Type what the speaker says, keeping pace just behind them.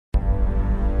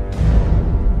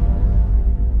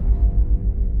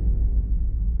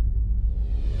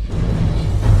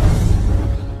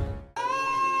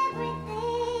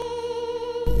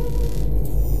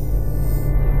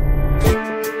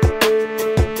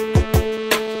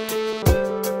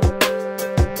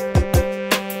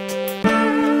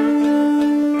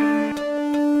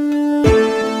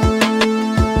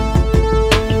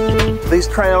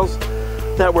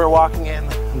that we're walking in,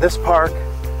 this park,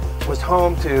 was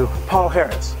home to Paul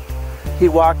Harris. He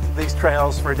walked these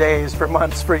trails for days, for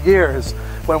months, for years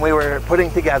when we were putting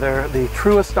together the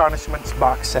True Astonishments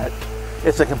box set.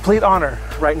 It's a complete honor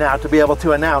right now to be able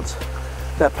to announce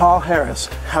that Paul Harris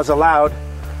has allowed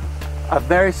a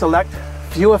very select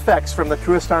few effects from the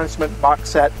True Astonishment box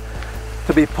set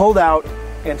to be pulled out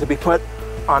and to be put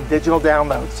on digital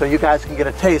download so you guys can get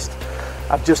a taste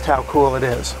of just how cool it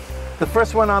is. The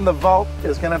first one on the vault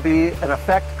is going to be an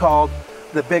effect called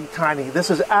the Big Tiny.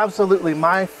 This is absolutely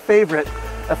my favorite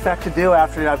effect to do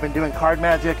after I've been doing card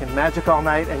magic and magic all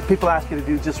night, and people ask you to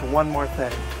do just one more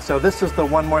thing. So this is the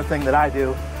one more thing that I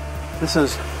do. This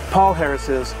is Paul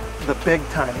Harris's The Big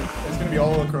Tiny. It's going to be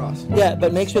all across. Yeah,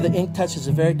 but make sure the ink touches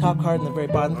the very top card and the very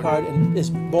bottom card, and is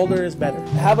bolder is better.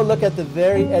 Have a look at the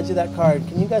very edge of that card.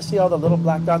 Can you guys see all the little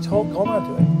black dots? Hold on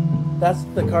to it. That's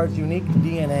the card's unique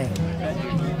DNA.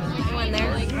 One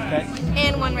there. Okay.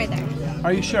 And one right there.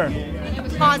 Are you sure?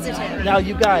 Positive. Now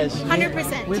you guys,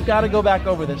 100%. We've got to go back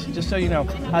over this, just so you know.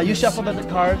 You shuffled the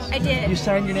cards. I did. You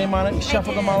signed your name on it, you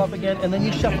shuffled them all up again, and then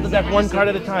you shuffled the deck one card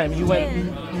at a time. You went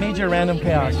major random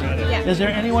chaos. Yeah. Is there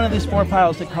any one of these four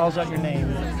piles that calls out your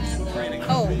name?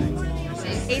 Oh,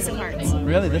 Ace of Hearts.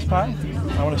 Really, this pile?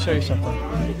 I want to show you something.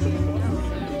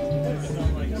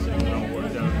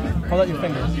 Hold out your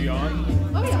finger.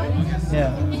 Oh yeah.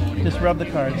 Yeah, just rub the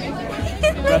cards.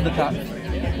 Rub the top.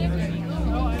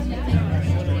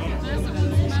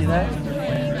 See that?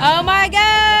 Oh my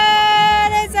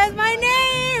God! It says my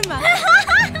name.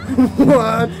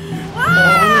 What?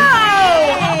 Wow!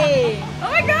 Oh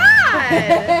my God!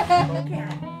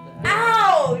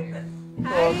 Ow!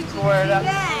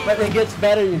 But it gets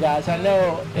better, you guys. I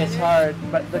know it's hard,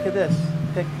 but look at this.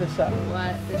 Pick this up.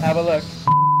 What? Have a look.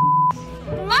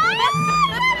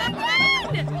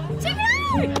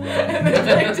 The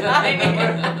Big Tiny.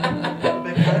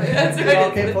 That's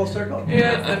right. Okay, full circle.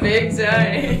 Yeah, it's the Big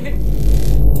Tiny.